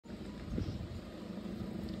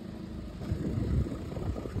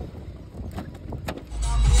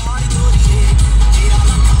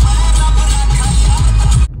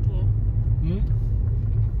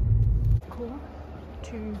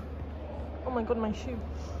my god, my shoe.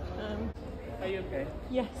 Are you okay?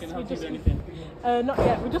 Yes. Can I help you with anything? Not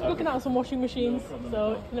yet. We're just looking at some washing machines.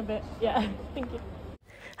 So in a bit. Yeah. Thank you.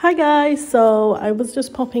 Hi guys, so I was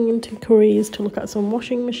just popping into Curry's to look at some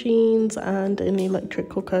washing machines and an electric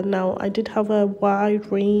cooker. Now I did have a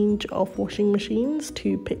wide range of washing machines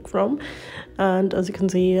to pick from, and as you can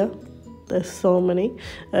see here, there's so many.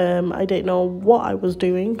 I didn't know what I was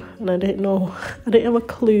doing, and I didn't have a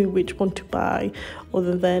clue which one to buy,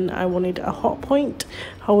 other than I wanted a hot point.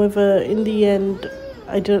 However, in the end,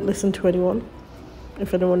 I didn't listen to anyone.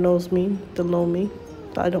 If anyone knows me, they'll know me,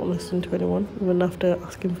 that I don't listen to anyone, even after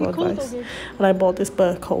asking for advice. And I bought this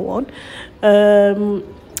Burko one.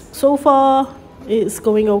 So far, it's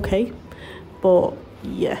going okay, but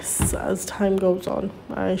yes, as time goes on,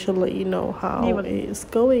 I shall let you know how it's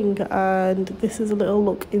going. And this is a little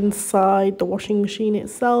look inside the washing machine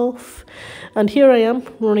itself. And here I am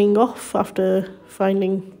running off after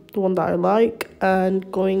finding the one that I like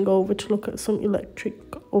and going over to look at some electric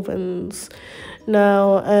ovens.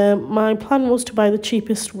 Now, my plan was to buy the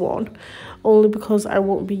cheapest one, only because I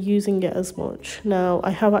won't be using it as much. Now, I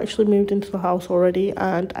have actually moved into the house already,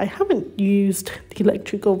 and I haven't used the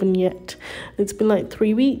electric oven yet. It's been like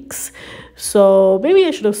 3 weeks, so maybe I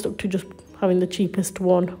should have stuck to just having the cheapest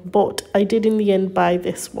one. But I did in the end buy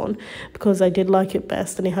this one because I did like it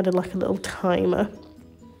best, and it had like a little timer.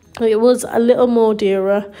 It was a little more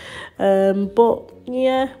dearer, but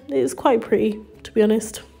yeah, it's quite pretty, to be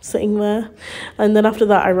honest, sitting there. And then after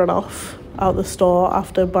that, I ran off out the store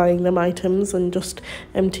after buying them items and just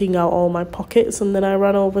emptying out all my pockets. And then I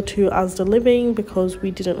ran over to Asda Living because we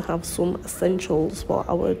didn't have some essentials for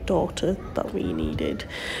our daughter that we needed.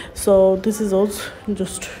 So this is us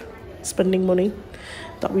just spending money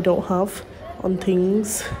that we don't have on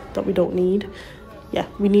things that we don't need. Yeah,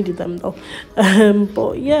 we needed them though.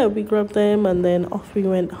 But yeah, we grabbed them and then off we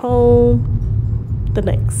went home the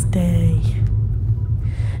next day.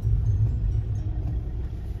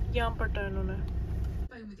 Phone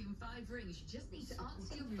within 5 rings. You just need to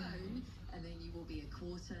answer your phone, and then you will be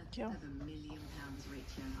 £250,000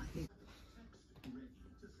 richer. I think.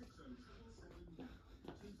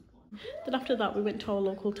 Then after that, we went to our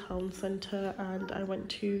local town centre and I went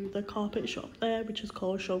to the carpet shop there, which is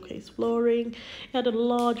called Showcase Flooring. It had a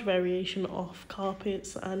large variation of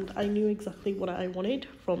carpets, and I knew exactly what I wanted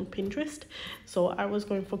from Pinterest. So I was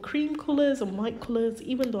going for cream colours and white colours,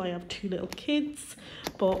 even though I have 2 little kids.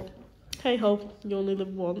 But hey ho, you only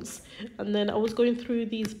live once. And then I was going through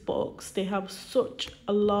these books. They have such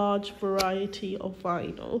a large variety of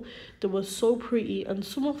vinyl. They were so pretty, and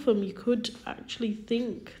some of them you could actually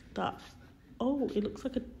think that, oh, it looks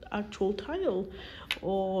like an actual tile,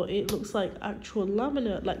 or it looks like actual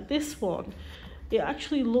laminate. Like this one, it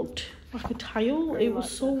actually looked like a tile. It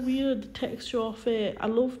was so weird, the texture of it. I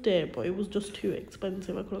loved it, but it was just too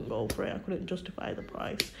expensive. I couldn't go for it. I couldn't justify the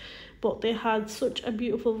price. But they had such a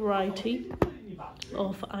beautiful variety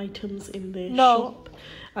of items in their shop,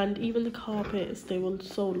 and even the carpets, they were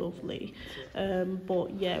so lovely.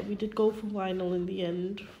 But yeah, we did go for vinyl in the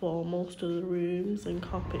end for most of the rooms, and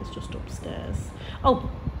carpets just upstairs. Oh,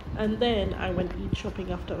 and then I went eat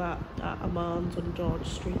shopping after that at Aman's on George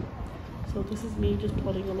Street. So this is me just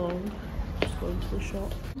plodding along, just going to the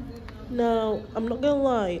shop. Now, I'm not gonna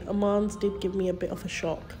lie, Aman's did give me a bit of a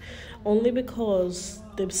shock, only because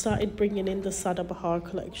they've started bringing in the Sada Bahar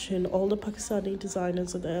collection. All the Pakistani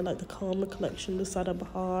designers are there, like the Karma collection, the Sada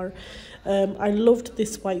Bahar. I loved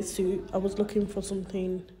this white suit. I was looking for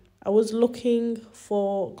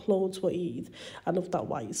clothes for Eid. I loved that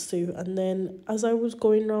white suit. And then as I was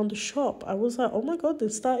going around the shop, I was like, oh my god, they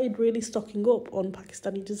started really stocking up on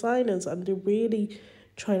Pakistani designers, and they're really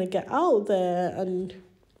trying to get out there and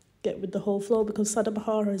get with the whole flow, because Sada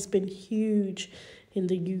Bahar has been huge in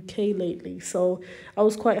the UK lately. So I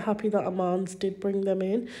was quite happy that Aman's did bring them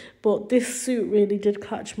in. But this suit really did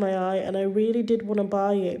catch my eye, and I really did want to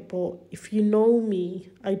buy it. But if you know me,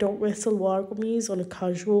 I don't wear salwar kameez on a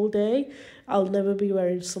casual day. I'll never be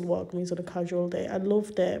wearing salwar kameez on a casual day. I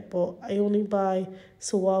loved it, but I only buy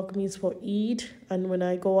salwar kameez for Eid. And when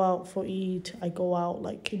I go out for Eid, I go out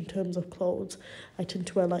like in terms of clothes, I tend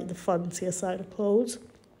to wear like the fancier side of clothes.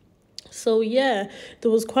 So yeah,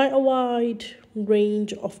 there was quite a wide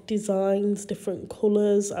range of designs, different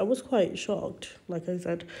colours. I was quite shocked, like I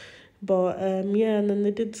said. But yeah, and then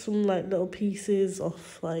they did some like little pieces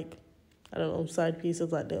of like I don't know, side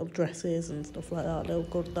pieces like little dresses and stuff like that, little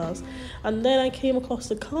gurdas. And then I came across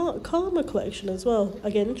the Karma collection as well.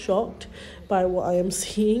 Again, shocked by what I am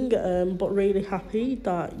seeing, but really happy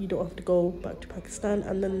that you don't have to go back to Pakistan.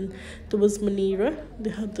 And then there was Manira.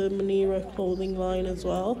 They had the Manira clothing line as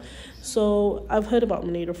well. So I've heard about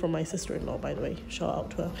Manira from my sister-in-law, by the way. Shout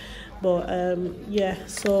out to her. But yeah,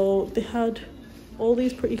 so they had all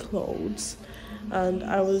these pretty clothes. And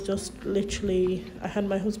I was just literally, I had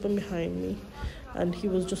my husband behind me and he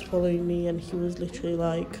was just following me and he was literally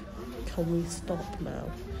like, can we stop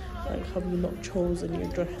now? Like, have you not chosen your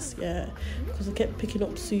dress yet? Because I kept picking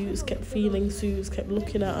up suits, kept feeling suits, kept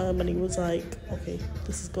looking at them, and he was like, okay,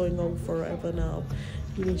 this is going on forever now.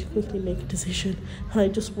 You need to quickly make a decision. And I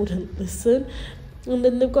just wouldn't listen. And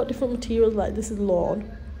then they've got different materials, like this is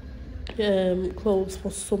lawn, clothes for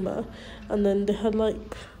summer. And then they had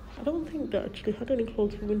like, I don't think they actually had any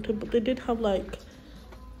clothes for winter, but they did have like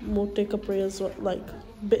mote kapre as well, like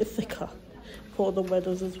a bit thicker for the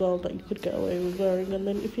weathers as well, that you could get away with wearing. And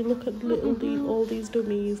then if you look at all these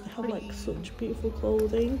dummies, they have like such beautiful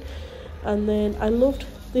clothing. And then I loved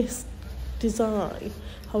this design,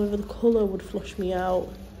 however the colour would flush me out.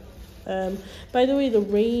 By the way, the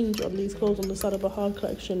range on these clothes on the Sada Bahar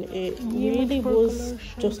collection, it really was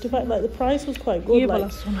justified. Like the price was quite good.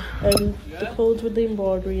 Like the clothes with the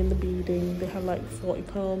embroidery and the beading, they had like £40,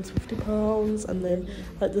 £50, and then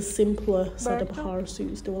like the simpler Sada Bahar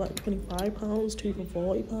suits, they were like £25, 2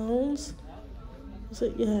 for £40. Was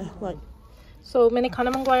it? Yeah, like. So मैंने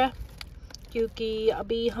खाना मंगवाया क्योंकि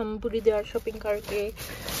अभी हम पूरी देर shopping करके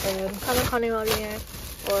खाना खाने वाले हैं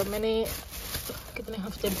और मैंने कितने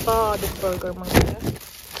हफ्ते बाद एक बर्गर मंगाया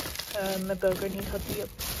मैं बर्गर नहीं खाती अब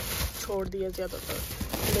छोड़ दिया ज़्यादातर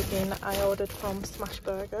लेकिन I order from smash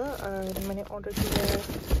burger और मैंने ऑर्डर किया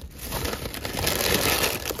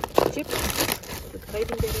चिप्स दिखाई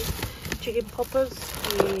नहीं दे रही चिकन पॉपर्स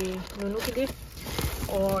ये नूनू के लिए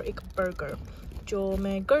और एक बर्गर जो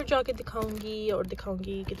मैं घर जाके दिखाऊंगी और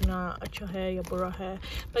दिखाऊंगी कितना अच्छा है या बुरा है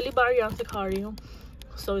पहली बार यहाँ से खा रही हूँ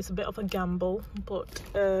so it's a bit of a gamble but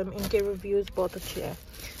इनके reviews बहुत अच्छे हैं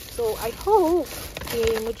so I hope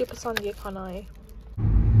कि मुझे पसंद ये खाना है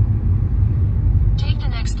Take the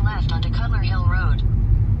next left onto Cutler Hill Road.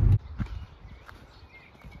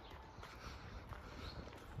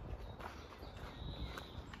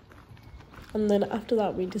 And then after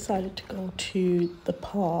that we decided to go to the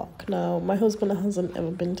park. Now my husband hasn't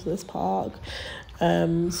ever been to this park,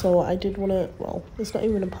 so I did want to, well, it's not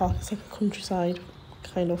even a park, it's like a countryside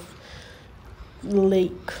kind of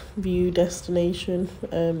lake view destination.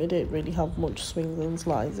 It didn't really have much swings and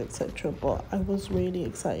slides, etc., but I was really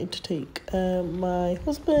excited to take my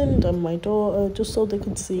husband and my daughter just so they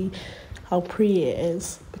could see how pretty it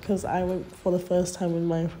is, because I went for the first time with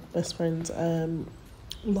my best friends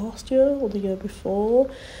last year or the year before,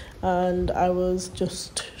 and I was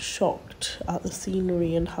just shocked at the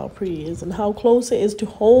scenery and how pretty it is and how close it is to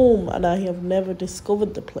home, and I have never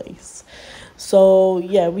discovered the place. So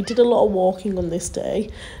yeah, we did a lot of walking on this day.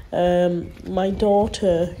 My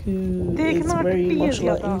daughter, who is very much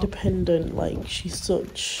like independent, like she's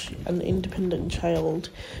such an independent child,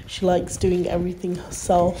 she likes doing everything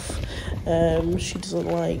herself. She doesn't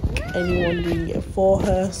like anyone doing it for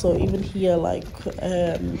her, so even here, like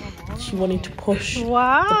she wanted to push the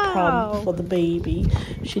pram for the baby.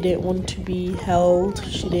 She didn't want to be held,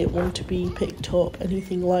 she didn't want to be picked up,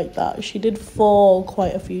 anything like that. She did fall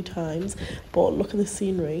quite a few times, but look at the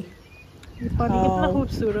scenery. How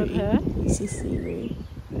pretty is this scenery?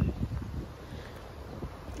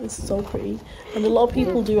 It's so pretty, and a lot of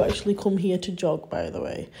people do actually come here to jog, by the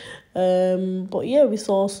way. But yeah, we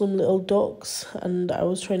saw some little ducks, and I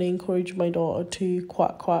was trying to encourage my daughter to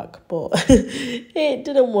quack quack, but it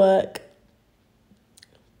didn't work.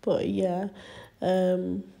 But yeah,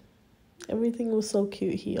 everything was so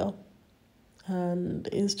cute here, and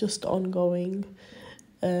it's just ongoing.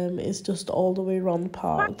 It's just all the way around the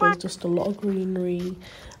park. There's just a lot of greenery,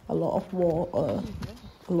 a lot of water,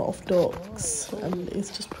 a lot of ducks, and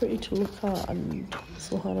it's just pretty to look at, and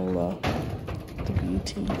subhanallah, the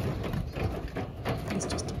beauty. It's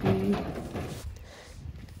just a beauty.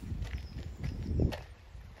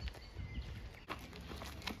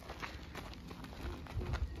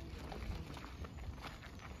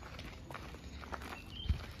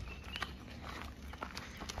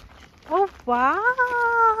 Oh wow!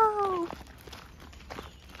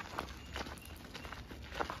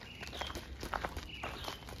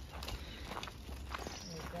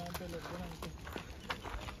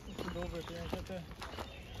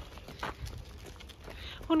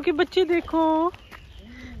 उनके बच्चे देखो.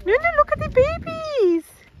 No, look at the babies.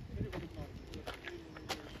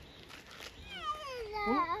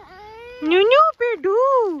 Nunu Pedu.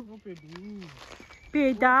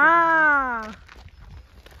 Peda.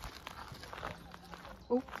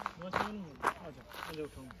 Oh.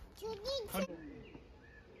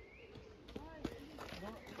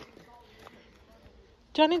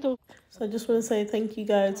 Johnny do. So I just want to say thank you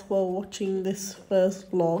guys for watching this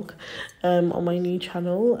first vlog on my new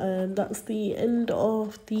channel, and that's the end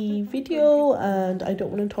of the video. And I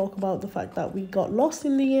don't want to talk about the fact that we got lost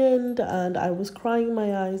in the end and I was crying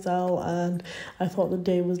my eyes out and I thought the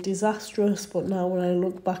day was disastrous, but now when I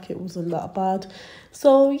look back it wasn't that bad.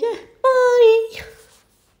 So yeah, bye.